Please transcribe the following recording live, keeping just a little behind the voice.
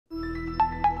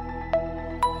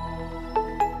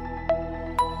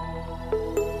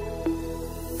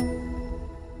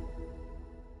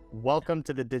Welcome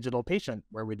to The Digital Patient,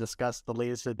 where we discuss the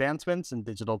latest advancements in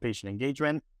digital patient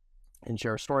engagement and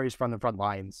share stories from the front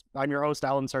lines. I'm your host,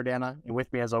 Alan Sardana, and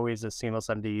with me, as always, is Seamless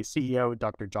MD CEO,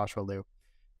 Dr. Joshua Liu.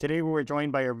 Today, we're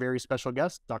joined by our very special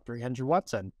guest, Dr. Andrew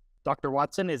Watson. Dr.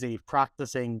 Watson is a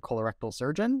practicing colorectal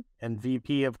surgeon and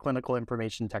VP of Clinical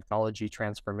Information Technology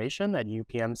Transformation at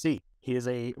UPMC. He is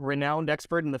a renowned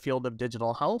expert in the field of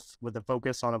digital health with a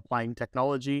focus on applying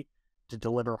technology to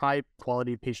deliver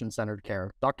high-quality patient-centered care.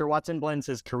 Dr. Watson blends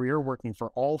his career working for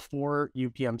all 4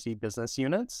 UPMC business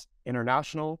units,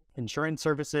 international, insurance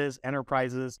services,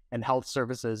 enterprises, and health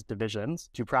services divisions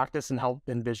to practice and help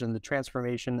envision the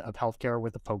transformation of healthcare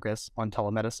with a focus on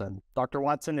telemedicine. Dr.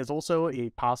 Watson is also a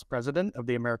past president of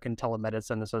the American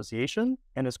Telemedicine Association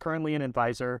and is currently an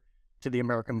advisor to the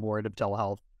American Board of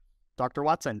Telehealth. Dr.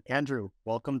 Watson, Andrew,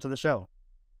 welcome to the show.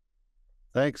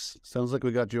 Thanks. Sounds like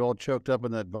we got you all choked up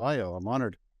in that bio. I'm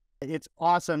honored. It's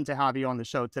awesome to have you on the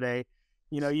show today.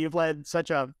 You know, you've led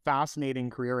such a fascinating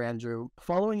career, Andrew,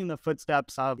 following in the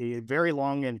footsteps of a very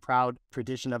long and proud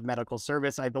tradition of medical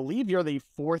service. I believe you're the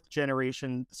 4th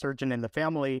generation surgeon in the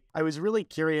family. I was really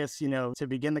curious, to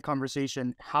begin the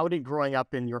conversation, how did growing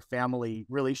up in your family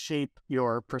really shape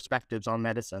your perspectives on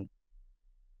medicine?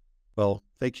 Well,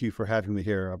 thank you for having me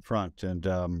here up front.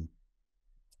 And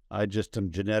I just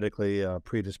am genetically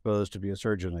predisposed to be a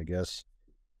surgeon, I guess.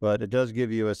 But it does give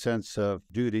you a sense of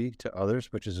duty to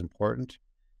others, which is important,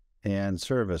 and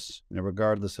service,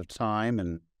 regardless of time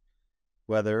and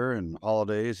weather and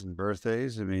holidays and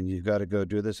birthdays. I mean, you've got to go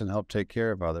do this and help take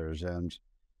care of others. And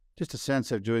just a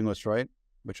sense of doing what's right,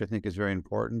 which I think is very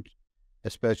important,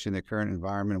 especially in the current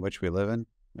environment in which we live in.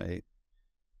 I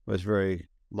was very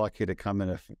lucky to come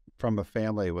in from a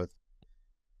family with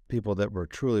people that were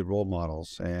truly role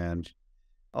models, and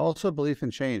also belief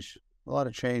in change. A lot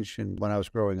of change when I was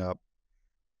growing up.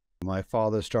 My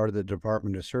father started the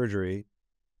Department of Surgery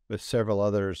with several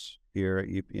others here at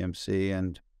UPMC,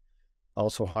 and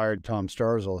also hired Tom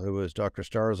Starzl, who was Dr.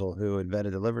 Starzl, who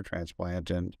invented the liver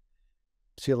transplant, and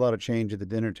see a lot of change at the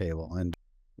dinner table, and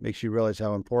makes you realize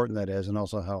how important that is and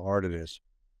also how hard it is.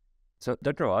 So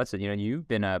Dr. Watson, you've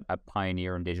been a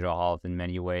pioneer in digital health in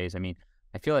many ways. I mean,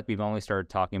 I feel like we've only started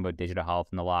talking about digital health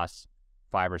in the last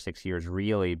 5 or 6 years,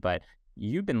 really, but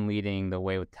you've been leading the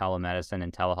way with telemedicine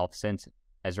and telehealth since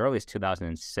as early as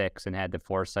 2006 and had the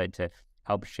foresight to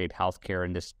help shape healthcare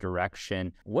in this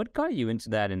direction. What got you into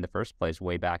that in the first place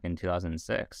way back in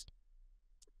 2006?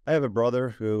 I have a brother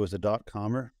who was a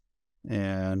dot-commer,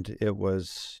 and it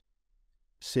was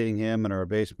seeing him in our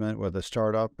basement with a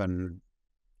startup, and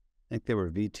I think they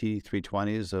were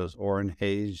VT320s, those Orin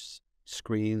Hayes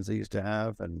screens they used to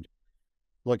have, and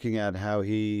looking at how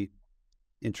he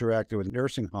interacted with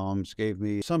nursing homes gave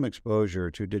me some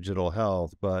exposure to digital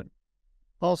health, but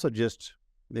also just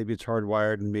maybe it's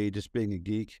hardwired in me, just being a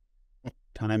geek,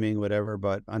 timing, whatever,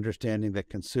 but understanding that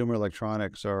consumer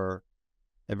electronics are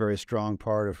a very strong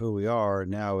part of who we are.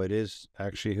 Now it is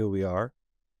actually who we are.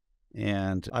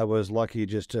 And I was lucky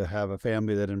just to have a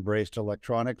family that embraced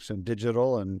electronics and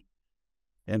digital and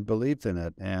believed in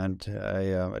it. And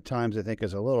at times I think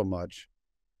it's a little much,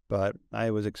 but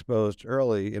I was exposed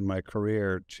early in my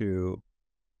career to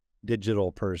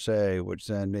digital per se, which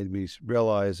then made me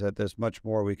realize that there's much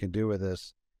more we can do with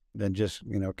this than just,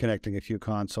 connecting a few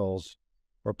consoles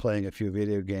or playing a few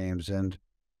video games. And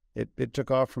it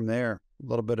took off from there, a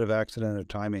little bit of accidental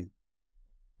timing,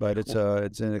 but it's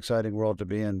an exciting world to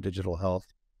be in, digital health.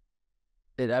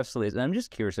 It absolutely is. And I'm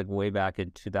just curious, like way back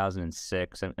in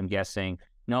 2006, I'm guessing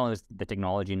not only is the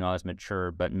technology not as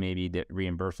mature, but maybe the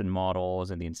reimbursement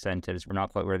models and the incentives were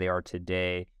not quite where they are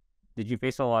today. Did you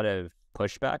face a lot of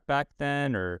pushback back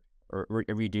then, or were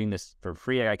you doing this for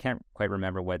free? I can't quite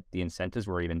remember what the incentives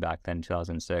were even back then in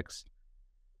 2006.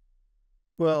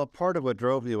 Well, part of what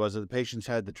drove me was that the patients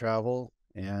had to travel,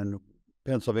 and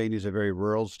Pennsylvania is a very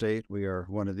rural state. We are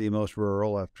one of the most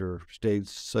rural after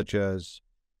states such as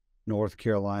North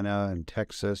Carolina and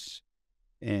Texas.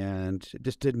 And it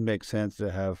just didn't make sense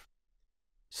to have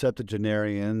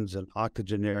septuagenarians and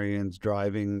octogenarians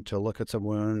driving to look at some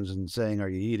wounds and saying, "Are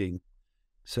you eating?"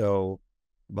 So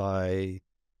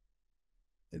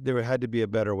there had to be a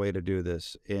better way to do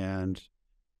this, and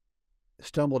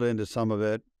stumbled into some of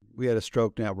it. We had a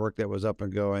stroke network that was up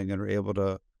and going and were able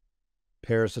to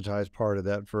parasitize part of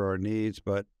that for our needs,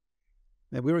 but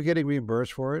and we were getting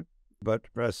reimbursed for it. But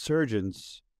as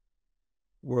surgeons,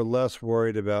 we're less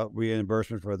worried about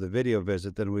reimbursement for the video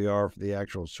visit than we are for the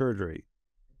actual surgery.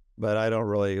 But I don't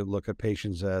really look at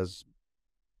patients as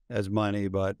money,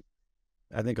 but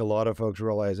I think a lot of folks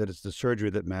realize that it's the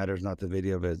surgery that matters, not the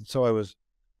video visit. So I was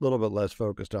a little bit less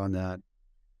focused on that.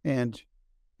 And,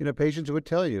 patients would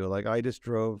tell you, like, I just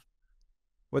drove.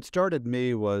 What started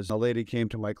me was a lady came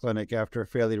to my clinic after a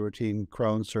fairly routine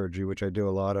Crohn's surgery, which I do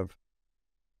a lot of,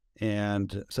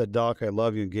 and said, "Doc, I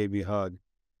love you," and gave me a hug.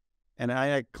 And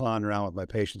I clown around with my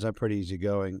patients. I'm pretty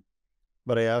easygoing.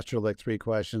 But I asked her like 3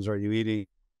 questions. Are you eating?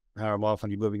 How often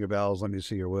are you moving your bowels? Let me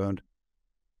see your wound.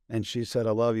 And she said,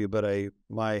 "I love you, but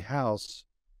my house,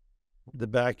 the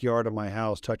backyard of my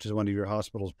house touches one of your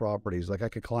hospital's properties. Like I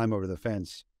could climb over the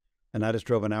fence." And I just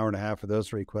drove an hour and a half for those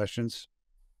 3 questions.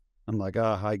 I'm like,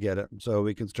 I get it. So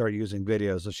we can start using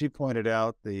videos. So she pointed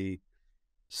out the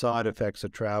side effects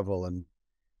of travel. And,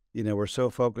 we're so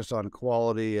focused on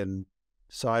quality and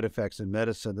side effects in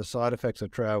medicine. The side effects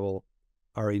of travel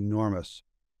are enormous.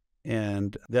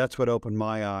 And that's what opened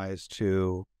my eyes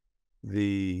to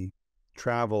the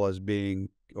travel as being,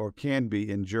 or can be,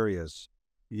 injurious.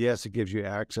 Yes, it gives you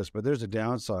access, but there's a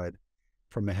downside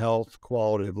from a health,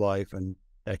 quality of life, and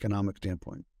economic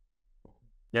standpoint.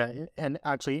 Yeah, and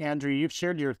actually, Andrew, you've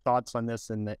shared your thoughts on this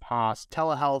in the past.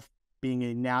 Telehealth being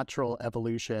a natural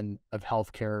evolution of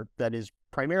healthcare that is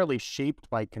primarily shaped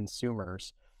by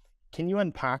consumers. Can you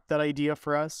unpack that idea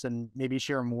for us and maybe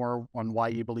share more on why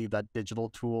you believe that digital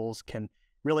tools can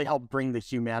really help bring the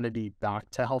humanity back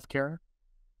to healthcare?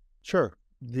 Sure.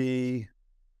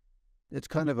 It's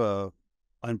kind of a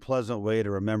unpleasant way to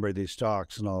remember these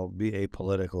stocks, and I'll be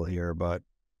apolitical here, but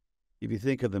if you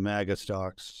think of the MAGA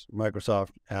stocks,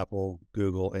 Microsoft, Apple,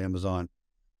 Google, Amazon,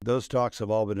 those stocks have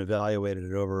all been evaluated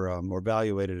at over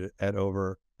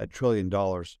 $1 trillion.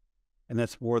 And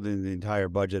that's more than the entire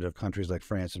budget of countries like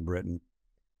France and Britain.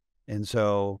 And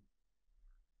so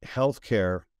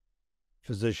healthcare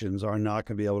physicians are not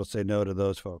going to be able to say no to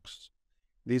those folks.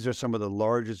 These are some of the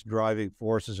largest driving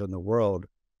forces in the world,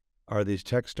 are these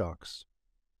tech stocks.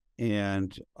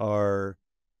 And our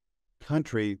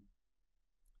country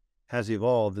has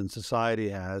evolved, and society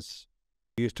has.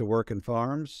 We used to work in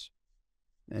farms,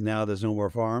 and now there's no more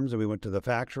farms, and we went to the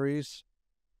factories.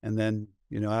 And then,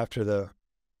 after the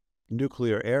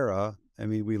nuclear era,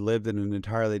 we lived in an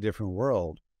entirely different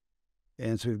world.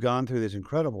 And so we've gone through these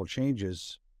incredible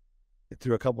changes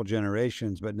through a couple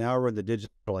generations, but now we're in the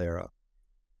digital era.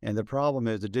 And the problem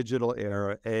is the digital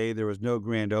era, there was no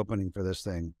grand opening for this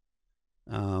thing.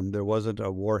 There wasn't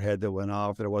a warhead that went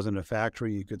off. There wasn't a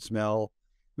factory you could smell.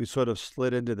 We sort of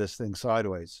slid into this thing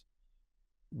sideways.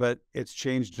 But it's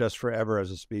changed us forever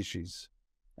as a species.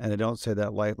 And I don't say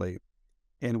that lightly.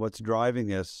 And what's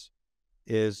driving us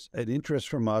is an interest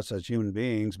from us as human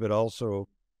beings, but also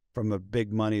from a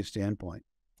big money standpoint.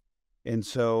 And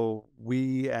so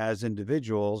we as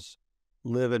individuals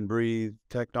live and breathe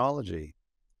technology.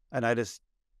 And I just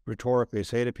rhetorically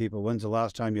say to people, when's the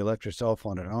last time you left your cell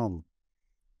phone at home?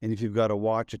 And if you've got a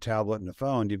watch, a tablet, and a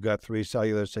phone, you've got 3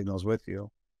 cellular signals with you.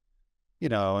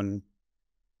 And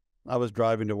I was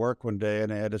driving to work one day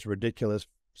and I had this ridiculous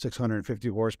 650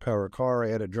 horsepower car. I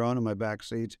had a drone in my back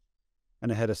seat,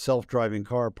 and I had a self-driving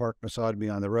car parked beside me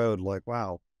on the road. Like,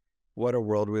 wow, what a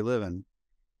world we live in.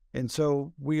 And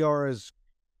so we are, as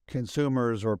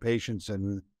consumers or patients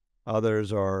and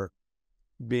others, are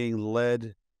being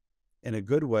led in a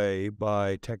good way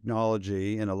by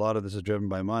technology, and a lot of this is driven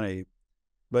by money.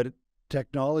 But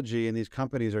technology and these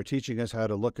companies are teaching us how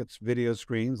to look at video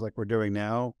screens like we're doing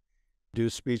now, do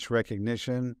speech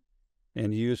recognition,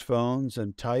 and use phones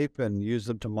and type and use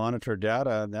them to monitor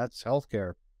data, and that's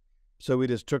healthcare. So we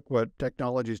just took what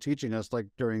technology is teaching us, like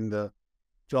during the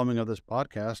filming of this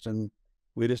podcast, and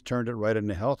we just turned it right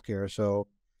into healthcare. So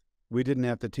we didn't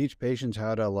have to teach patients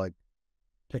how to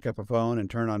pick up a phone and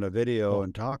turn on a video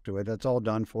and talk to it. That's all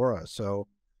done for us. So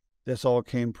this all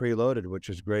came preloaded, which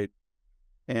is great.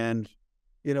 And,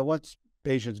 once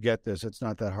patients get this, it's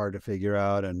not that hard to figure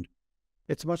out. And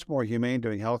it's much more humane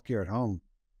doing healthcare at home.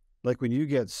 Like when you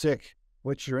get sick,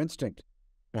 what's your instinct?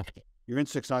 Your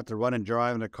instinct's not to run and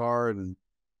drive in a car and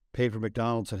pay for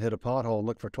McDonald's and hit a pothole and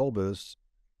look for toll booths.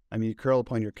 You curl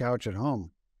up on your couch at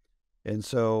home. And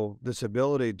so this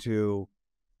ability to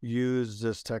use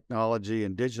this technology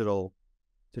and digital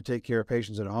to take care of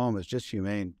patients at home is just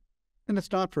humane. And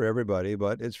it's not for everybody,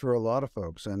 but it's for a lot of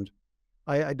folks. And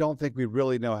I don't think we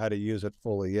really know how to use it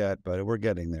fully yet, but we're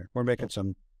getting there. We're making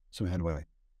some headway.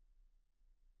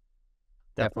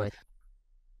 Definitely.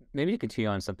 Maybe to continue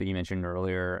on something you mentioned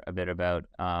earlier a bit about,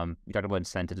 you talked about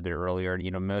incentives a bit earlier.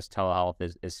 Most telehealth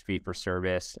is fee for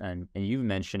service. And you've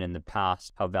mentioned in the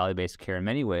past how value-based care in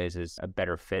many ways is a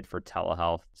better fit for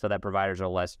telehealth, so that providers are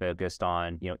less focused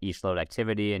on, each load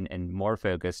activity and more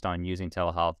focused on using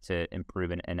telehealth to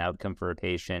improve an outcome for a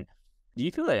patient. Do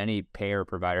you feel that any payer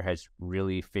provider has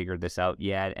really figured this out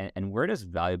yet? And where does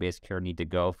value-based care need to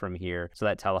go from here so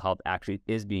that telehealth actually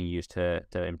is being used to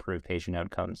improve patient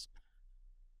outcomes?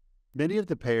 Many of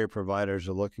the payer providers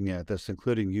are looking at this,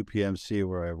 including UPMC,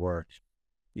 where I work.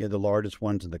 The largest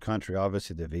ones in the country.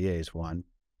 Obviously, the VA is one.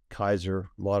 Kaiser,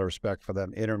 a lot of respect for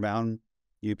them. Intermountain,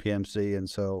 UPMC. And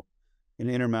so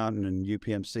Intermountain and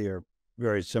UPMC are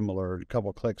very similar, a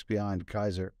couple clicks behind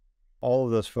Kaiser. All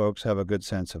of those folks have a good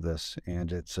sense of this,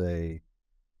 and it's a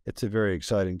very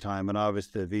exciting time. And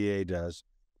obviously, the VA does.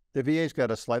 The VA's got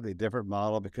a slightly different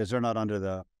model because they're not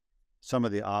under some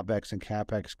of the OpEx and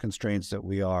CapEx constraints that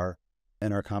we are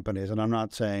in our companies. And I'm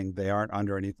not saying they aren't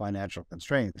under any financial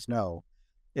constraints. No,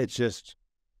 it's just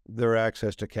their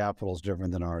access to capital is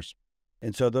different than ours.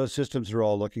 And so those systems are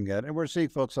all looking at, and we're seeing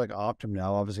folks like Optum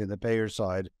now, obviously on the payer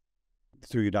side,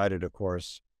 through United, of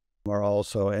course, are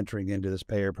also entering into this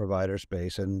payer provider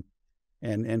space, and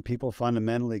people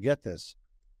fundamentally get this.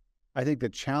 I think the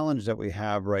challenge that we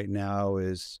have right now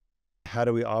is how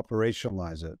do we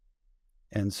operationalize it?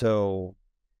 And so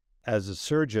as a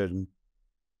surgeon,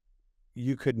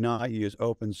 you could not use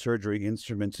open surgery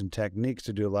instruments and techniques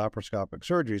to do laparoscopic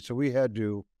surgery. So we had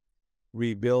to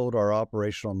rebuild our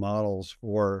operational models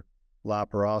for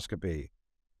laparoscopy,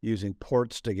 using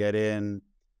ports to get in,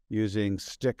 using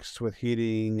sticks with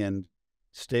heating and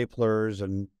staplers.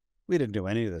 And we didn't do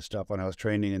any of this stuff when I was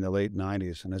training in the late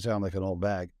 90s. And I sound like an old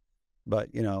bag, but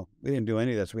we didn't do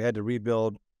any of this. We had to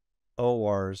rebuild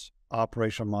ORs,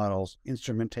 operational models,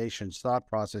 instrumentations, thought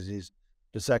processes,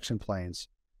 dissection planes.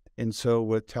 And so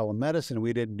with telemedicine,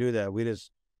 we didn't do that. We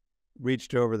just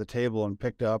reached over the table and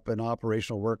picked up an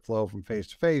operational workflow from face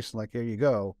to face, like, here you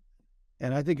go.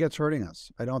 And I think that's hurting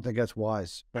us. I don't think that's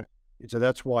wise. Right. So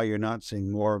that's why you're not seeing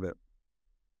more of it.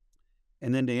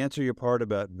 And then to answer your part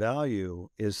about value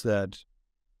is that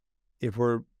if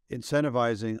we're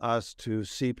incentivizing us to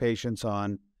see patients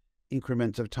on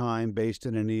increments of time based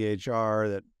in an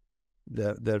EHR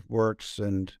that works,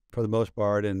 and for the most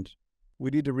part, and we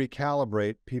need to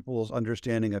recalibrate people's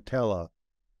understanding of tele.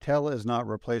 Tele is not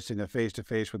replacing a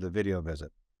face-to-face with a video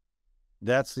visit.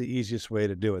 That's the easiest way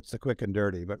to do it. It's the quick and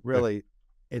dirty, but really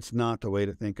it's not the way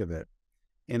to think of it.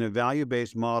 In a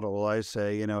value-based model, I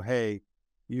say, hey,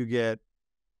 you get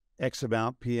X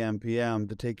amount PM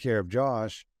to take care of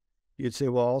Josh. You'd say,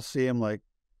 well, I'll see him like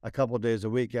a couple of days a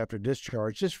week after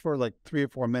discharge, just for like 3 or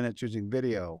 4 minutes using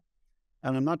video.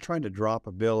 And I'm not trying to drop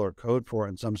a bill or code for it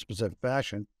in some specific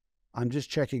fashion. I'm just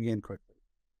checking in quickly.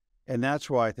 And that's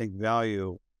why I think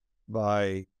value,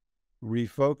 by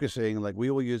refocusing, like, we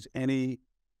will use any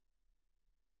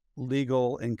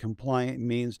legal and compliant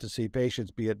means to see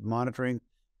patients, be it monitoring,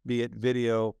 be it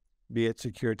video, be it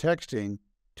secure texting,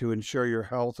 to ensure your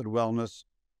health and wellness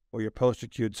or your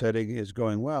post-acute setting is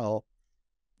going well.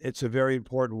 It's a very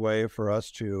important way for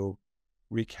us to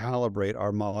recalibrate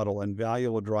our model, and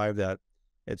value will drive that.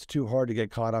 It's too hard to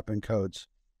get caught up in codes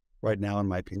right now, in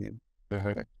my opinion.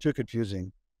 Too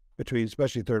confusing between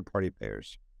especially third-party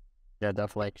payers. Yeah,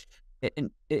 definitely.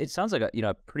 It sounds like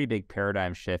a pretty big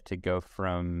paradigm shift to go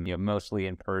from mostly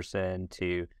in person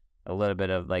to a little bit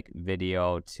of like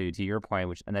video to your point,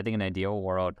 which, and I think in an ideal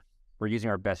world, we're using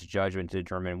our best judgment to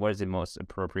determine what is the most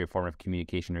appropriate form of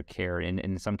communication or care. And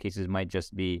in some cases, it might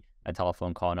just be a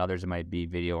telephone call, and others it might be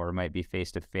video, or it might be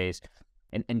face-to-face.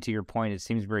 And to your point, it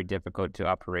seems very difficult to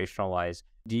operationalize.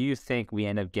 Do you think we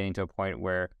end up getting to a point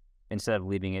where instead of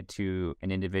leaving it to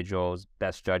an individual's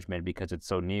best judgment because it's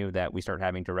so new, that we start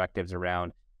having directives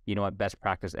around, what best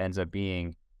practice ends up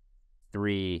being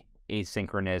 3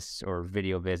 asynchronous or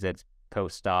video visits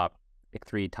post-op, like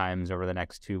 3 times over the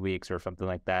next 2 weeks or something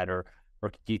like that? Or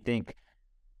do you think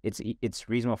it's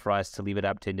reasonable for us to leave it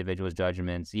up to individuals'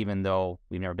 judgments, even though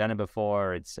we've never done it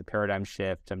before? It's a paradigm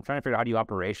shift. I'm trying to figure out, how do you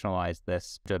operationalize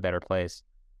this to a better place?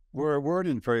 We're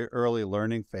in a very early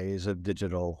learning phase of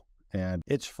digital, and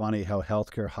it's funny how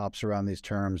healthcare hops around these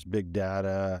terms: big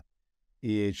data,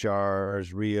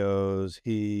 EHRs, RIOs,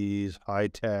 HEs, high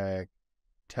tech,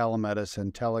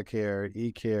 telemedicine, telecare,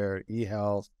 e-care,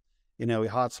 e-health. We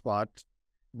hotspot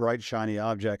bright, shiny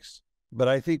objects. But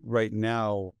I think right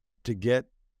now, to get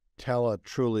tele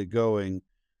truly going,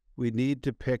 we need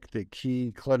to pick the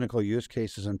key clinical use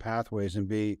cases and pathways and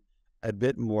be a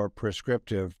bit more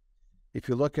prescriptive. If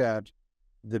you look at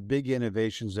the big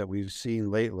innovations that we've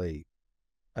seen lately,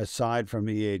 aside from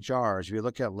EHRs, if you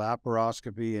look at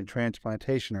laparoscopy and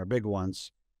transplantation are big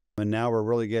ones, and now we're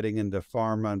really getting into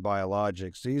pharma and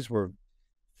biologics. These were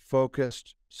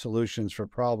focused solutions for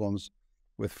problems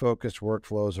with focused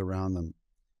workflows around them.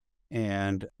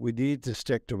 And we need to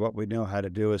stick to what we know how to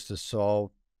do, is to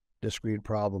solve discrete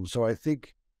problems. So I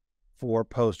think For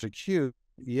post-acute,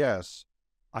 yes,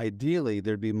 ideally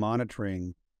there'd be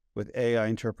monitoring with AI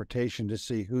interpretation to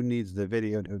see who needs the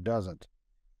video and who doesn't.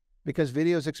 Because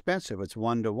video is expensive. It's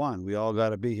one-to-one. We all got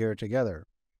to be here together.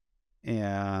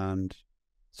 And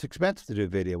it's expensive to do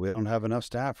video. We don't have enough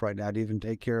staff right now to even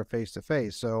take care of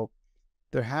face-to-face. So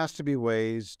there has to be a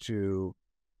way to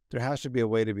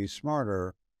be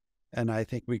smarter. And I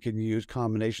think we can use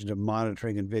combinations of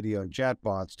monitoring and video and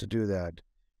chatbots to do that,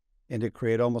 and to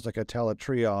create almost like a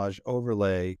teletriage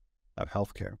overlay of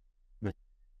healthcare.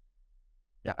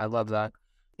 Yeah, I love that.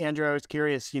 Andrew, I was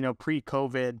curious,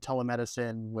 pre-COVID,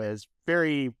 telemedicine was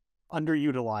very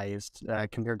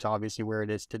underutilized compared to obviously where it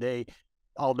is today.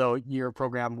 Although your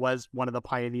program was one of the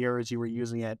pioneers, you were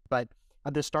using it. But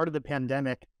at the start of the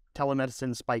pandemic,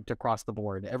 telemedicine spiked across the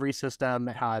board. Every system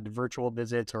had virtual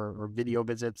visits or video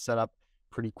visits set up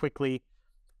pretty quickly.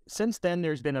 Since then,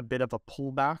 there's been a bit of a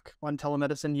pullback on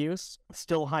telemedicine use,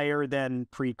 still higher than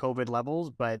pre-COVID levels,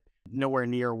 but nowhere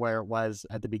near where it was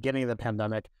at the beginning of the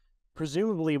pandemic.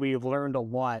 Presumably, we've learned a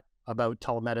lot about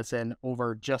telemedicine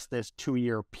over just this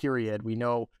 2-year period. We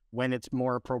know when it's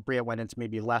more appropriate, when it's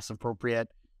maybe less appropriate,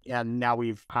 and now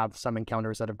we've have some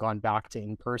encounters that have gone back to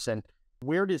in-person.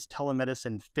 Where does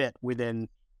telemedicine fit within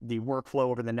the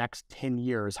workflow over the next 10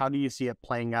 years? How do you see it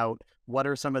playing out? What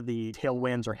are some of the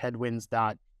tailwinds or headwinds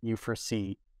that you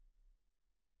foresee?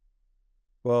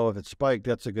 Well, if it's spiked,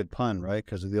 that's a good pun, right?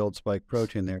 Because of the old spike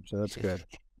protein there. So that's good.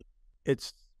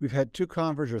 We've had 2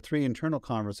 or 3 internal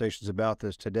conversations about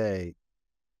this today.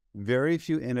 Very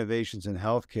few innovations in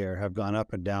healthcare have gone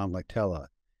up and down like tele.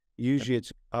 Usually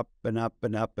it's up and up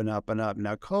and up and up and up.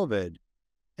 Now, COVID,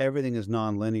 everything is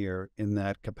nonlinear in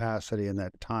that capacity, in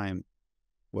that time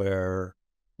where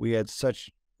we had such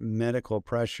medical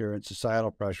pressure and societal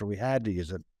pressure. We had to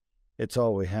use it. It's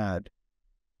all we had.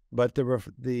 But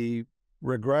the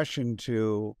regression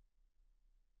to,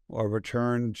 or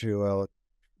return to,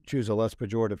 choose a less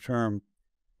pejorative term,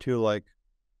 to like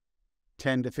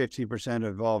 10 to 15%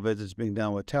 of all visits being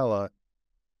done with tele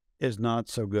is not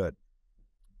so good.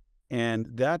 And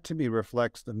that to me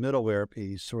reflects the middleware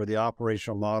piece, or the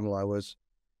operational model I was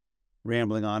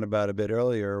rambling on about a bit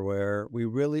earlier, where we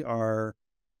really are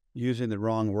using the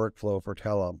wrong workflow for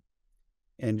tele,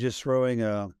 and just throwing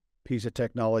a piece of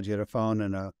technology at a phone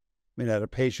and at a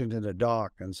patient and a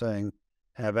doc and saying,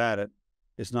 have at it,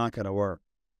 it's not going to work.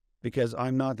 Because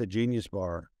I'm not the genius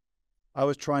bar. I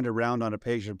was trying to round on a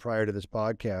patient prior to this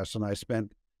podcast, and I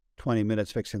spent 20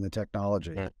 minutes fixing the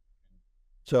technology. Yeah.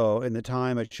 So in the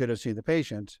time I should have seen the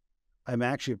patient, I'm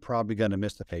actually probably going to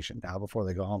miss the patient now before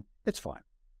they go home. It's fine.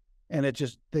 And it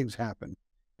just, things happen.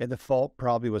 And the fault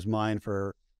probably was mine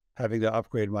for having to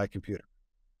upgrade my computer.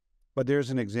 But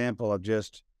there's an example of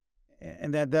just,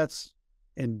 and that's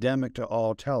endemic to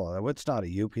all tele. It's not a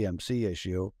UPMC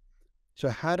issue. So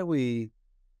how do we,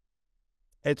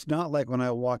 it's not like when I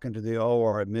walk into the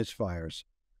OR at misfires.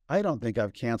 I don't think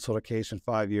I've canceled a case in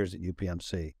 5 years at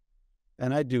UPMC.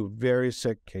 And I do very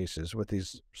sick cases with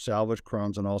these salvage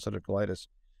Crohn's and ulcerative colitis.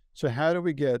 So how do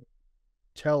we get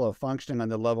tele functioning on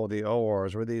the level of the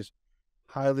ORs, where these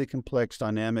highly complex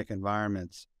dynamic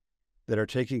environments that are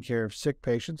taking care of sick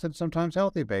patients and sometimes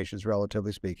healthy patients,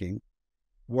 relatively speaking,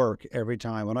 work every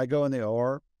time? When I go in the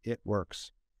OR, it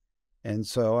works. And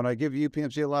I give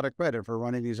UPMC a lot of credit for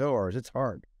running these ORs. It's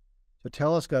hard. So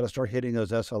tele's got to start hitting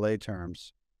those SLA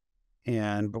terms.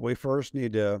 But we first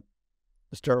need to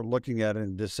start looking at it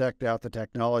and dissect out the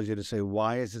technology to say,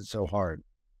 why is it so hard?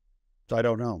 So I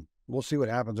don't know. We'll see what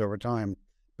happens over time.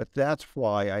 But that's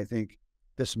why I think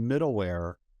this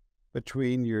middleware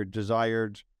between your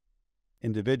desired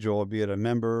individual, be it a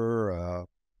member, a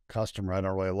customer I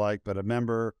don't really like, but a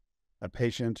member, a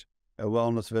patient, a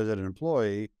wellness visit, an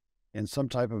employee, and some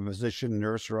type of physician,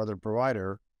 nurse, or other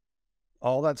provider,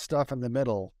 all that stuff in the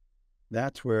middle,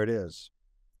 that's where it is.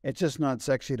 It's just not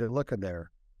sexy to look at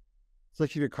there. It's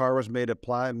like if your car was made of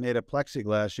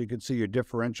plexiglass, you could see your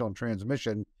differential and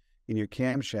transmission in your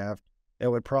camshaft. It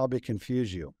would probably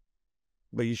confuse you,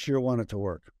 but you sure want it to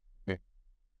work. Yeah.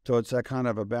 So it's that kind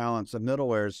of a balance. The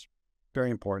middleware is very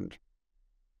important.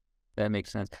 That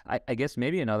makes sense. I guess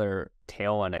maybe another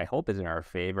tailwind I hope is in our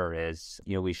favor is,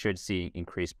 we should see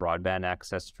increased broadband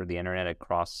access for the internet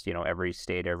across, every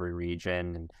state, every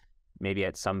region. And maybe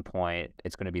at some point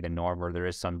it's going to be the norm where there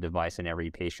is some device in every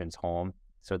patient's home.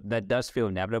 So that does feel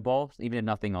inevitable, even if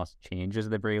nothing else changes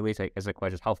at the very least. As the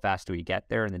question is, how fast do we get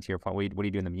there? And then to your point, what do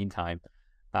you do in the meantime?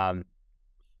 And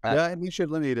let me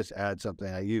just add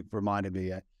something. You reminded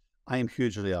me, I am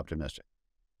hugely optimistic.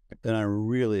 And I'm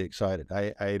really excited.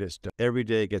 I just, every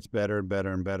day gets better and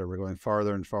better and better. We're going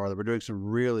farther and farther. We're doing some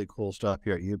really cool stuff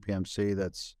here at UPMC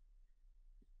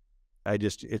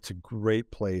it's a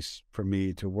great place for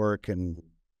me to work, and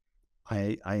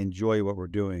I enjoy what we're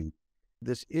doing.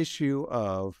 This issue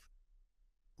of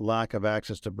lack of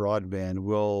access to broadband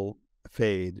will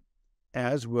fade,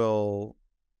 as will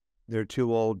they're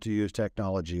too old to use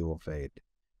technology will fade.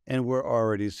 And we're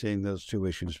already seeing those two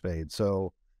issues fade.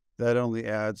 So that only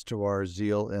adds to our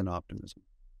zeal and optimism.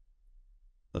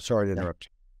 Oh, sorry to interrupt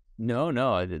you.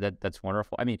 No, that's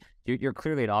wonderful. I mean, you're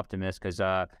clearly an optimist because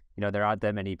there aren't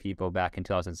that many people back in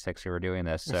 2006 who were doing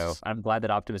this. So I'm glad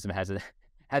that optimism hasn't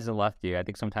left you. I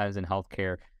think sometimes in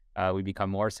healthcare we become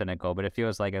more cynical, but it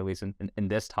feels like at least in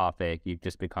this topic you've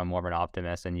just become more of an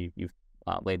optimist, and you've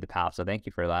laid the path. So thank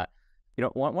you for that.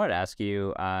 Wanted to ask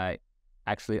you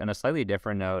actually on a slightly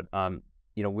different note.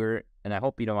 And I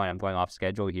hope you don't mind, I'm going off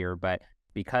schedule here, but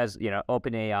because,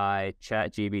 OpenAI,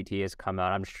 ChatGPT has come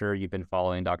out, I'm sure you've been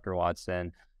following Dr.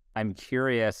 Watson. I'm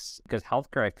curious because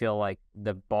healthcare, I feel like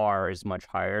the bar is much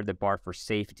higher. The bar for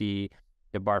safety,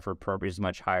 the bar for appropriate is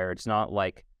much higher. It's not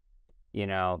like,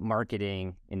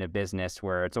 marketing in a business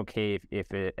where it's okay if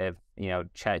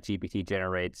ChatGPT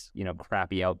generates,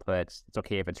 crappy outputs. It's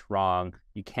okay if it's wrong.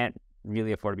 You can't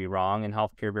really afford to be wrong in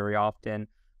healthcare very often.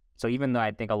 So even though I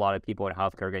think a lot of people in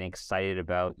healthcare are getting excited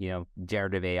about,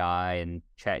 generative AI and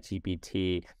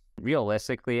ChatGPT,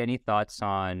 realistically, any thoughts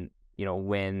on,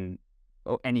 when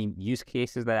any use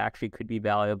cases that actually could be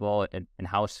valuable, and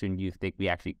how soon do you think we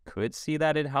actually could see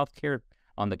that in healthcare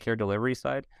on the care delivery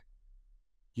side?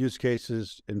 Use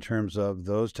cases in terms of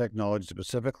those technologies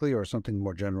specifically, or something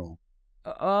more general?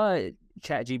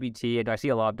 ChatGPT, and I see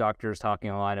a lot of doctors talking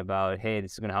online about, hey,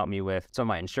 this is going to help me with some of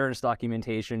my insurance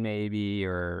documentation maybe,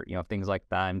 or, things like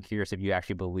that. I'm curious if you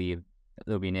actually believe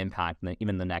there'll be an impact in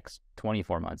even the next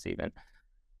 24 months even.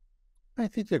 I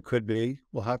think there could be.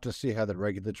 We'll have to see how the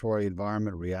regulatory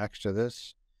environment reacts to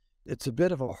this. It's a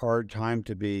bit of a hard time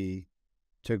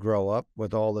to grow up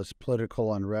with all this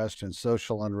political unrest and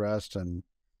social unrest and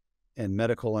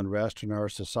medical unrest in our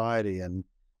society. And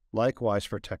likewise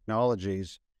for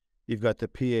technologies, you've got the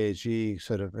PAG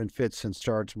sort of in fits and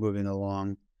starts moving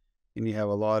along, and you have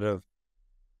a lot of,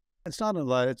 it's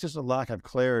just a lack of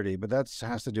clarity, but that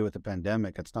has to do with the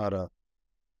pandemic. It's not a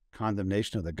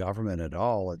condemnation of the government at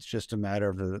all. It's just a matter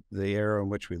of the era in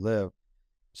which we live.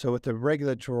 So with the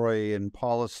regulatory and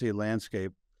policy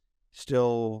landscape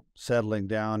still settling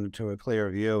down into a clear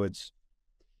view,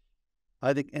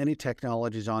 I think any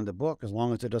technology is on the book as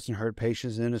long as it doesn't hurt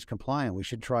patients and is compliant. We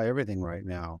should try everything right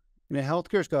now.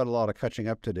 Healthcare's got a lot of catching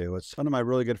up to do. It's one of my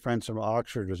really good friends from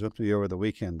Oxford was with me over the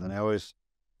weekend, and I was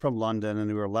from London, and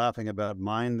we were laughing about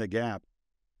mind the gap.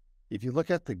 If you look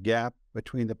at the gap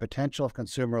between the potential of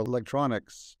consumer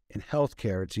electronics and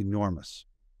healthcare, it's enormous.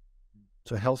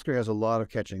 So healthcare has a lot of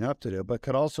catching up to do, but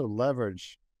could also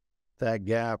leverage that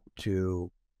gap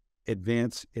to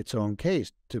advance its own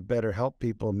case to better help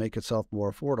people make itself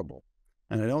more affordable.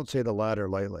 And I don't say the latter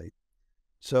lightly.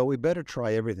 So we better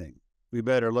try everything. We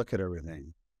better look at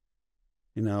everything.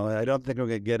 I don't think we're going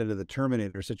to get into the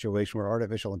Terminator situation where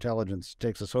artificial intelligence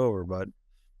takes us over, but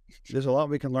there's a lot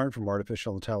we can learn from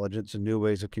artificial intelligence and new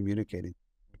ways of communicating.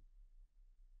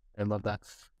 I love that.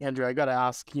 Andrew, I got to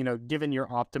ask, given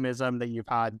your optimism that you've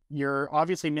had, you're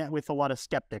obviously met with a lot of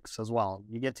skeptics as well.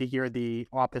 You get to hear the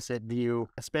opposite view,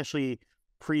 especially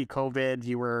pre-COVID.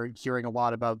 You were hearing a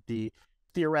lot about the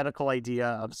theoretical idea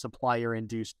of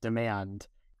supplier-induced demand.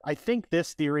 I think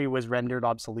this theory was rendered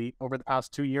obsolete over the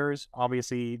past 2 years.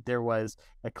 Obviously, there was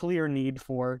a clear need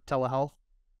for telehealth.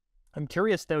 I'm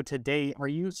curious, though, today, are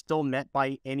you still met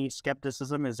by any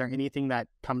skepticism? Is there anything that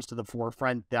comes to the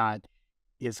forefront that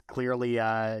is clearly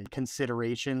a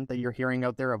consideration that you're hearing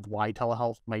out there of why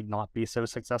telehealth might not be so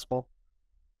successful?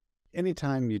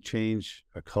 Anytime you change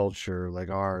a culture like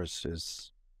ours,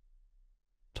 it's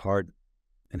hard,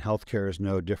 and healthcare is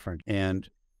no different. And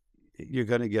you're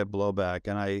going to get blowback.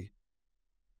 And I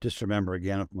just remember,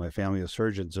 again, with my family of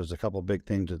surgeons, there's a couple of big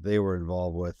things that they were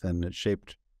involved with, and it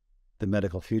shaped the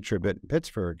medical future a bit in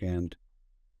Pittsburgh. And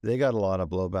they got a lot of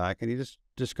blowback. And you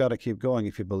just got to keep going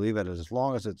if you believe it, as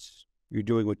long as you're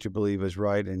doing what you believe is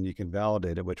right and you can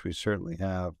validate it, which we certainly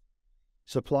have.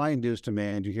 Supply-induced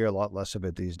demand, you hear a lot less of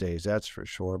it these days, that's for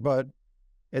sure. But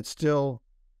it's still,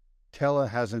 tele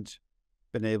hasn't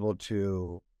been able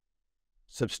to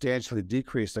substantially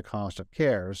decrease the cost of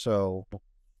care. So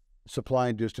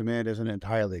supply-induced demand isn't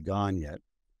entirely gone yet.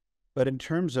 But in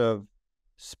terms of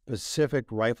specific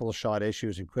rifle shot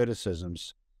issues and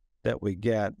criticisms that we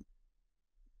get,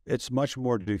 it's much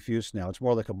more diffuse now. It's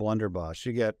more like a blunderbuss.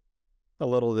 You get a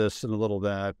little this and a little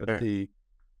that, but the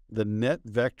net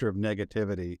vector of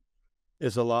negativity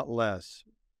is a lot less.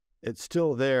 it's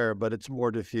still there, but it's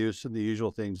more diffuse than the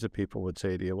usual things that people would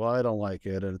say to you. Well, I don't like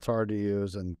it, and it's hard to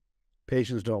use, and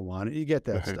patients don't want it. You get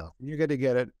that stuff. You're going to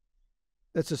get it.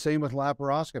 It's the same with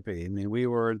laparoscopy. I mean, we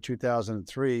were in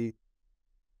 2003,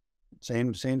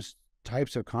 same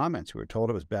types of comments. We were told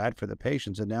it was bad for the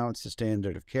patients, and now it's the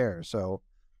standard of care. So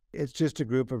it's just a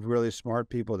group of really smart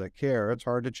people that care. It's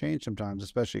hard to change sometimes,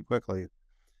 especially quickly.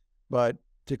 But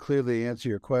to clearly answer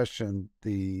your question,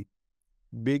 the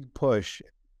big push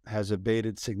has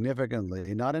abated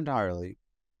significantly, not entirely,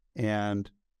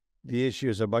 and the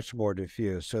issues are much more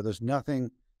diffuse. So there's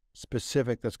nothing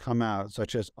specific that's come out,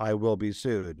 such as I will be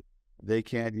sued. They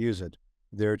can't use it.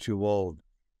 They're too old.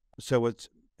 So it's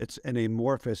an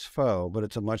amorphous foe, but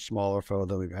it's a much smaller foe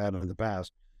than we've had in the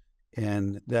past.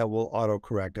 And that will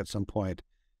autocorrect at some point.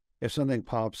 If something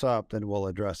pops up, then we'll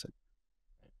address it.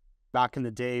 Back in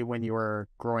the day when you were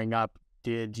growing up,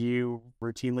 did you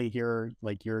routinely hear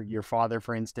like your father,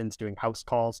 for instance, doing house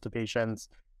calls to patients?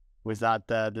 Was that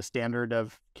the standard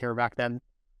of care back then?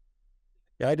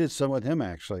 Yeah, I did some with him,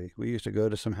 actually. We used to go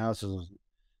to some houses,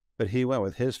 but he went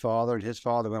with his father, and his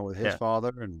father went with his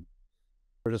father, and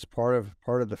we're just part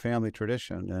of the family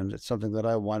tradition. And it's something that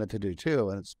I wanted to do too.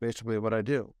 And it's basically what I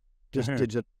do. Just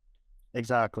digital.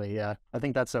 Exactly. Yeah. I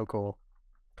think that's so cool.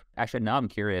 Actually, now I'm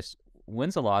curious.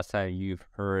 When's the last time you've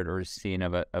heard or seen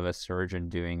of a surgeon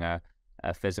doing a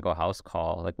physical house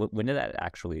call? Like, when did that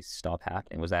actually stop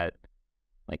happening? Was that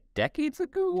like decades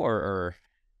ago, or?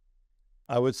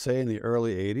 I would say in the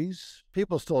early 80s.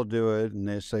 People still do it, and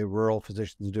they say rural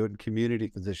physicians do it, and community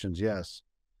physicians, yes.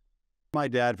 My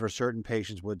dad, for certain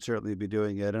patients, would certainly be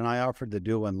doing it, and I offered to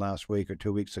do one last week or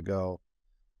 2 weeks ago,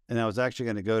 and I was actually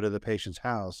going to go to the patient's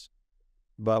house,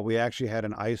 but we actually had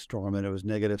an ice storm, and it was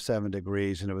 -7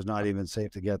 degrees, and it was not even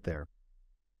safe to get there.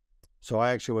 So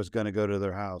I actually was going to go to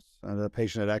their house, and the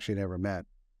patient had actually never met.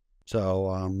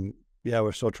 So, yeah,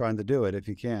 we're still trying to do it if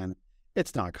you can.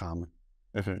 It's not common.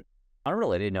 On a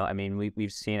related note, I mean,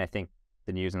 we've seen, I think,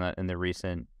 the news in the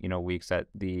recent weeks that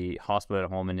the hospital at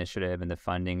home initiative and the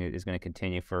funding is going to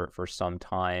continue for some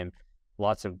time.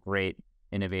 Lots of great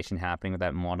innovation happening with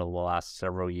that model the last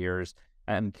several years.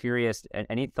 I'm curious,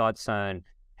 any thoughts on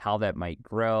how that might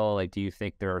grow? Like, do you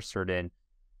think there are certain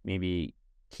maybe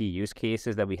key use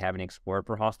cases that we haven't explored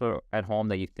for hospital at home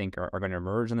that you think are going to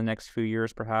emerge in the next few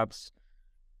years, perhaps?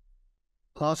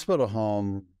 Hospital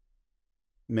home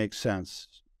makes sense,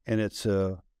 and it's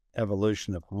a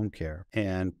evolution of home care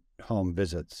and home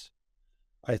visits.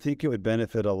 I think it would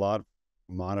benefit a lot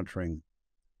from monitoring,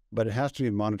 but it has to be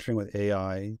monitoring with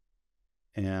AI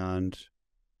and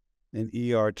an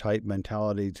ER type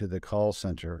mentality to the call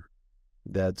center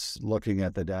that's looking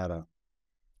at the data.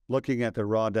 Looking at the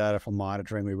raw data from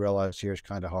monitoring, we realize here is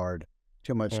kind of hard.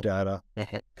 Too much data,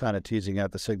 kind of teasing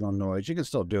out the signal noise. You can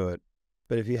still do it,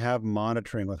 but if you have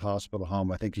monitoring with hospital home,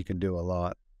 I think you can do a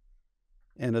lot.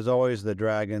 And as always, the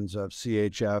dragons of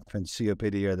CHF and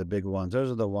COPD are the big ones.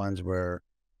 Those are the ones where,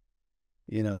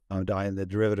 the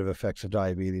derivative effects of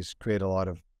diabetes create a lot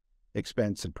of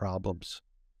expense and problems.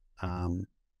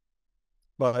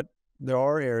 But there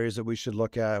are areas that we should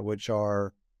look at, which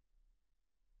are,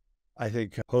 I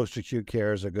think, post-acute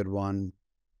care is a good one.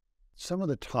 Some of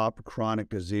the top chronic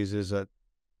diseases, the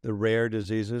rare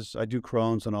diseases, I do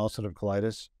Crohn's and ulcerative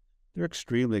colitis. They're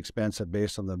extremely expensive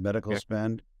based on the medical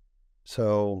spend.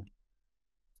 So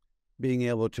being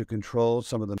able to control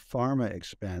some of the pharma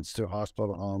expense through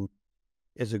hospital home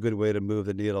is a good way to move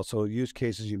the needle. So use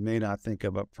cases you may not think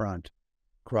of up front,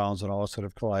 Crohn's and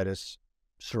ulcerative colitis,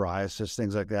 psoriasis,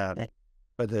 things like that.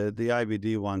 But the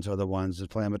IBD ones are the ones,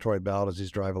 inflammatory bowel disease,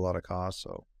 drive a lot of costs.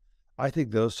 So I think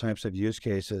those types of use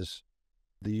cases,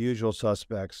 the usual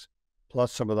suspects,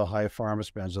 plus some of the high pharma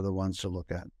spends are the ones to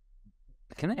look at.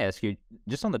 Can I ask you,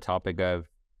 just on the topic of,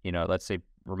 let's say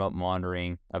remote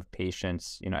monitoring of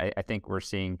patients, I think we're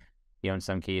seeing, in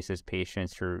some cases,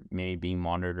 patients who are maybe being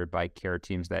monitored by care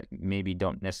teams that maybe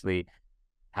don't necessarily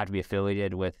have to be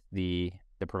affiliated with the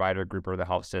provider group or the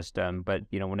health system. But,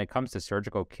 when it comes to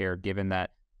surgical care, given that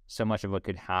so much of what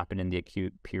could happen in the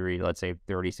acute period, let's say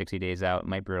 30, 60 days out,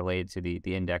 might be related to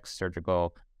the index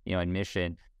surgical,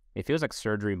 admission, it feels like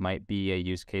surgery might be a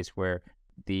use case where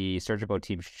the surgical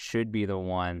team should be the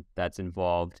one that's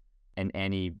involved in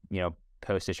any,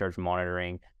 post-discharge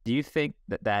monitoring. Do you think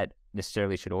that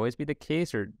necessarily should always be the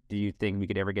case, or do you think we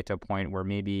could ever get to a point where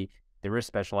maybe there is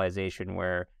specialization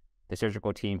where the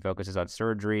surgical team focuses on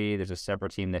surgery, there's a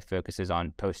separate team that focuses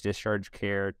on post-discharge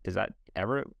care? Would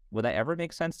that ever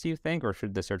make sense, do you think, or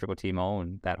should the surgical team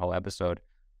own that whole episode?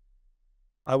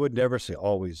 I would never say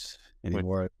always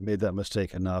anymore. I made that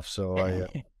mistake enough. So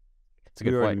It's a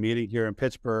good we were in point. a meeting here in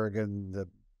Pittsburgh, and the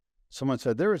someone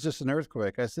said, there was just an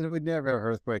earthquake. I said, we never have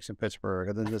earthquakes in Pittsburgh.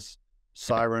 And then this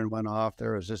siren went off.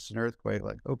 There was just an earthquake.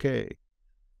 Like, okay,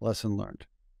 lesson learned.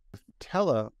 If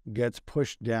tele gets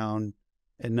pushed down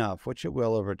enough, which it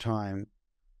will over time,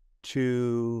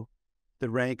 to the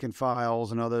rank and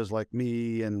files and others like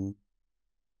me, and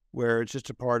where it's just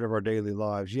a part of our daily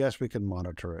lives, yes, we can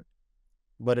monitor it,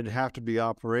 but it'd have to be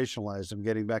operationalized. I'm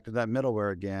getting back to that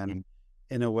middleware again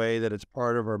in a way that it's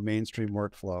part of our mainstream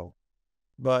workflow.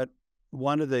 But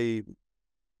one of the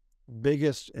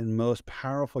biggest and most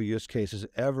powerful use cases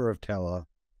ever of tele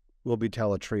will be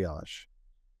teletriage.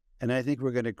 And I think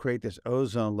we're going to create this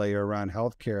ozone layer around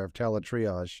healthcare of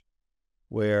teletriage,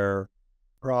 where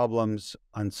problems,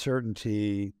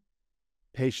 uncertainty,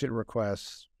 patient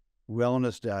requests,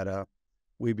 wellness data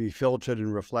will be filtered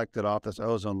and reflected off this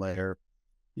ozone layer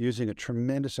using a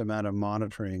tremendous amount of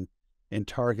monitoring and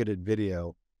targeted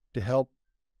video to help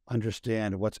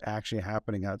understand what's actually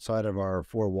happening outside of our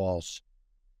four walls.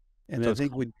 And I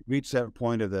think we reach that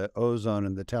point of the ozone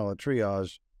and the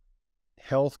teletriage,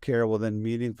 healthcare will then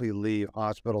meaningfully leave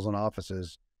hospitals and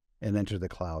offices and enter the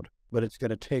cloud. But it's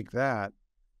going to take that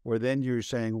where then you're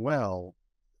saying, well,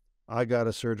 I got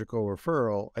a surgical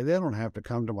referral. I then don't have to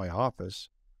come to my office.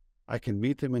 I can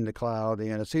meet them in the cloud. The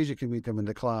anesthesia can meet them in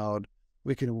the cloud.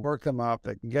 We can work them up.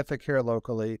 They can get the care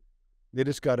locally. They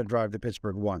just got to drive to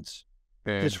Pittsburgh once,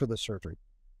 just for the surgery.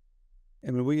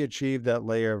 And when we achieve that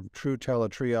layer of true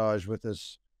teletriage with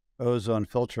this ozone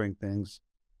filtering things,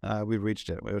 we reached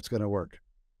it. It's going to work.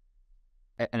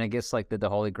 And I guess like the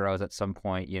holy grail is at some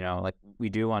point, you know, like we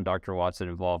do want Dr. Watson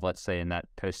involved, let's say in that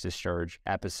post-discharge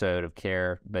episode of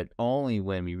care, but only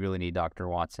when we really need Dr.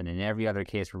 Watson. In every other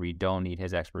case where we don't need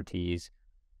his expertise,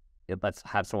 let's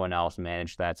have someone else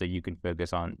manage that so you can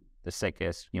focus on the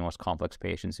sickest, you know, most complex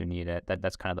patients who need it.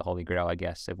 That's kind of the holy grail, I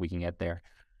guess, if we can get there.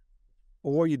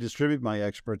 Or you distribute my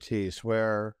expertise,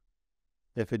 where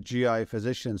if a GI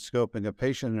physician scoping a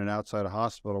patient in an outside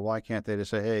hospital, why can't they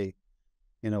just say, hey,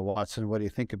 you know, Watson, what do you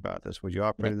think about this? Would you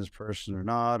operate on this person or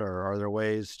not? Or are there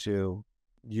ways to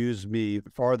use me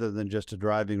farther than just a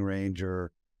driving range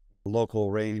or local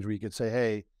range where you could say,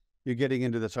 hey, you're getting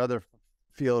into this other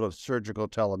field of surgical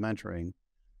telementoring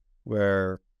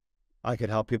where I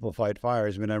could help people fight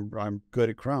fires. I mean, I'm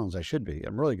good at Crohn's. I should be.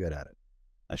 I'm really good at it.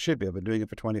 I should be. I've been doing it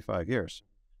for 25 years.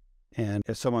 And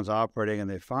if someone's operating and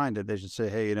they find it, they should say,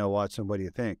 hey, you know, Watson, what do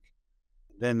you think?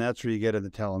 Then that's where you get into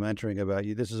telementoring about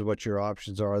you. This is what your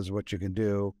options are. This is what you can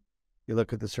do. You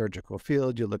look at the surgical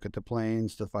field, you look at the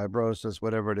planes, the fibrosis,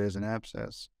 whatever it is, an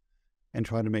abscess, and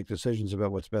try to make decisions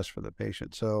about what's best for the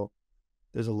patient. So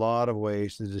there's a lot of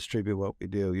ways to distribute what we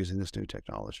do using this new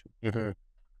technology. Mm-hmm.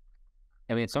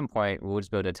 I mean, at some point, we'll just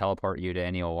be able to teleport you to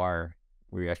any OR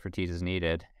where your expertise is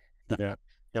needed. Yeah.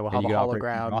 Yeah, we'll have a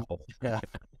hologram. Yeah.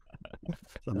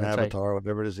 Some avatar,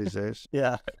 whatever it is these days.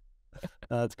 Yeah.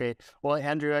 That's great. Well,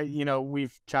 Andrew, you know,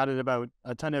 we've chatted about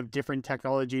a ton of different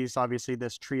technologies. Obviously,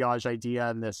 this triage idea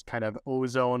and this kind of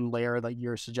ozone layer that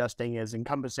you're suggesting is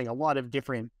encompassing a lot of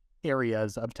different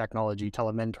areas of technology.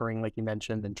 Telementoring, like you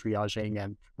mentioned, and triaging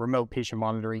and remote patient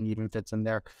monitoring even fits in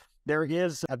there. There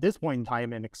is, at this point in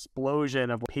time, an explosion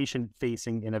of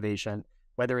patient-facing innovation,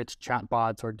 whether it's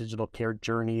chatbots or digital care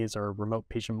journeys or remote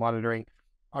patient monitoring.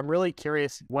 I'm really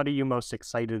curious, what are you most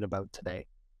excited about today?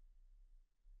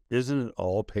 Isn't it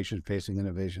all patient-facing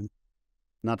innovation?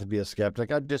 Not to be a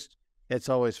skeptic. It's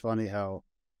always funny how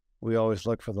we always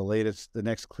look for the latest, the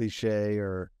next cliche,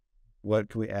 or what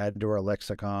can we add to our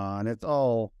lexicon. It's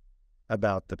all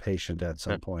about the patient at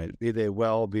some point, be they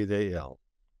well, be they ill.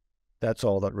 That's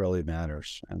all that really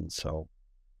matters. And so,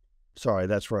 sorry,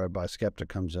 that's where my skeptic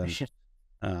comes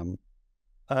in.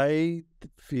 I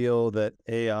feel that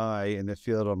AI in the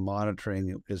field of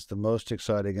monitoring is the most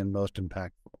exciting and most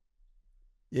impactful.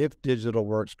 If digital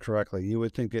works correctly, you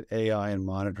would think that AI and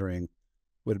monitoring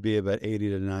would be about 80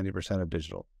 to 90% of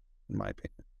digital, in my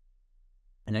opinion.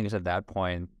 And I guess at that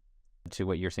point, to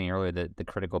what you're saying earlier, the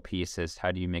critical piece is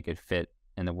how do you make it fit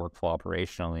in the workflow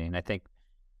operationally? And I think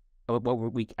what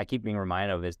I keep being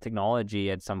reminded of is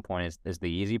technology at some point is the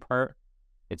easy part.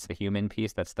 It's the human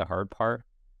piece that's the hard part.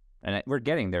 And we're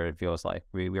getting there, it feels like.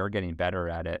 We are getting better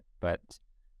at it, but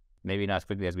maybe not as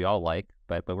quickly as we all like,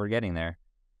 but we're getting there.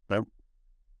 Yep.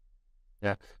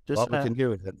 Yeah. Just what we can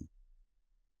do with it.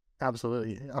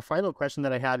 Absolutely. A final question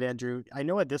that I had, Andrew, I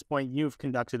know at this point you've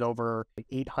conducted over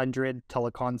 800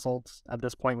 teleconsults at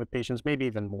this point with patients, maybe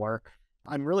even more.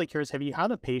 I'm really curious, have you had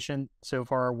a patient so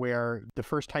far where the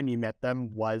first time you met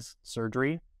them was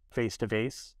surgery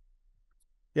face-to-face?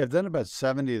 Yeah, I've done about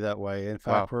 70 that way. In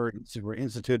fact, we're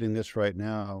instituting this right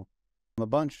now. A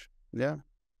bunch. Yeah.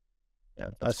 Yeah, I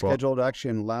that's cool. scheduled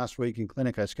actually in last week in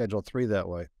clinic, I scheduled 3 that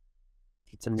way.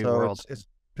 It's a new So world. it's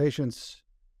patients,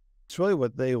 it's really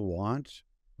what they want,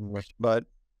 Right. but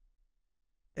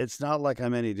it's not like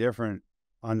I'm any different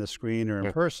on the screen or in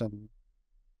Yeah. person.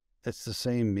 It's the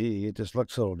same me. It just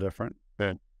looks a little different.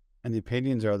 Yeah. And the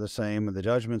opinions are the same, and the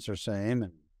judgments are same,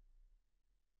 and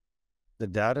the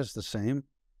data's the same.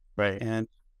 Right. And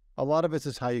a lot of it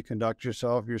is how you conduct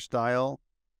yourself, your style.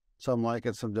 Some like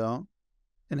it, some don't.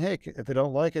 And hey, if they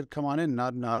don't like it, come on in.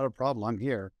 Not a problem. I'm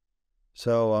here.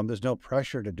 So there's no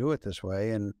pressure to do it this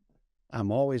way, and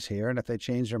I'm always here. And if they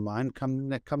change their mind, come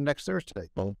next Thursday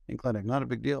in clinic. Not a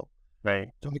big deal. Right.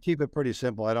 So I keep it pretty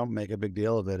simple. I don't make a big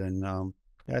deal of it, and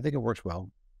I think it works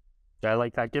well. Yeah, I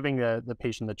like that. Giving the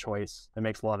patient the choice. That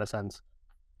makes a lot of sense.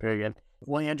 Very good.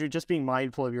 Well, Andrew, just being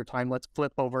mindful of your time, let's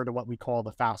flip over to what we call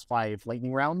the Fast 5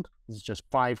 lightning round. This is just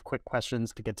 5 quick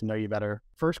questions to get to know you better.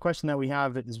 First question that we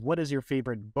have is, what is your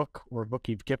favorite book or book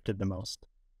you've gifted the most?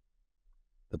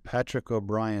 The Patrick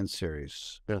O'Brien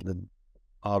series, the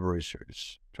Aubrey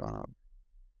series, John Aubrey.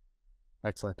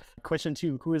 Excellent. Question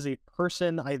 2, who is a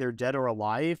person, either dead or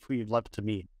alive, who you'd love to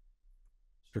meet?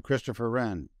 Sir Christopher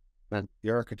Wren,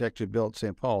 the architect who built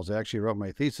St. Paul's. I actually wrote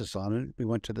my thesis on it. We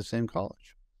went to the same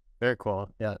college. Very cool.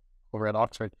 Yeah, over at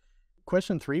Oxford.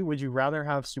 Question 3, would you rather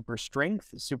have super strength,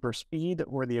 super speed,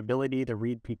 or the ability to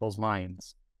read people's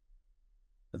minds?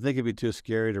 I think it'd be too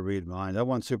scary to read minds. I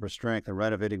want super strength. I'm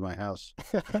renovating my house.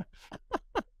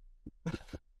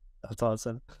 That's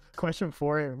awesome. Question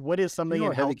 4, what is something You know in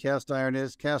what health... heavy cast iron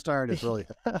is? Cast iron is really...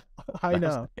 I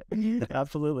know.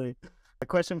 Absolutely.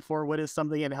 Question 4, what is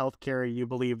something in healthcare you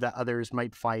believe that others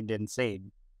might find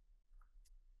insane?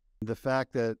 The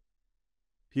fact that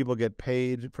people get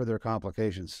paid for their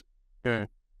complications. Yeah.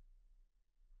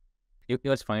 You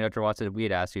know what's funny, Dr. Watson? If we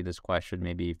had asked you this question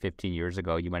maybe 15 years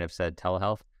ago, you might have said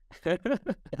telehealth.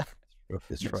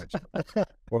 That's right.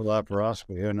 Or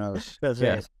laparoscopy, who knows? That's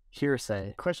Yeah. right.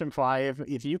 Hearsay. Question 5,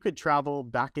 if you could travel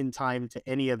back in time to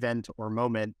any event or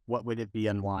moment, what would it be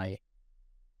and why?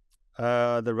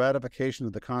 The ratification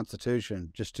of the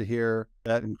Constitution, just to hear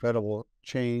that incredible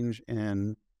change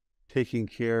and taking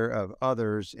care of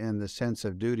others and the sense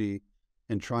of duty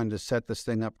and trying to set this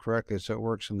thing up correctly so it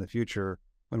works in the future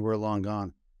when we're long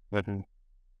gone.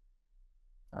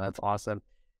 That's awesome.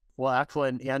 Well,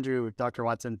 excellent. Andrew, Dr.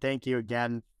 Watson, thank you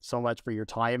again so much for your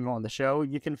time on the show.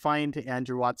 You can find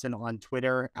Andrew Watson on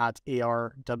Twitter at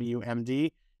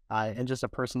ARWMD. And just a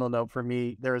personal note for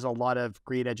me, there's a lot of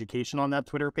great education on that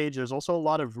Twitter page. There's also a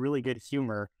lot of really good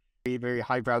humor, very, very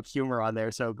highbrow humor on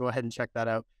there. So go ahead and check that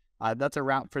out. That's a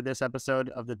wrap for this episode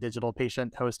of The Digital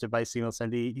Patient, hosted by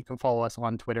SeamlessMD. You can follow us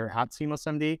on Twitter at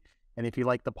SeamlessMD. And if you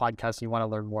like the podcast and you want to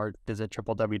learn more, visit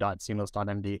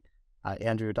www.seamless.md.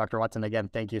 Andrew, Dr. Watson, again,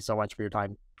 thank you so much for your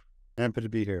time. Happy to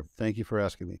be here. Thank you for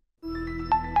asking me.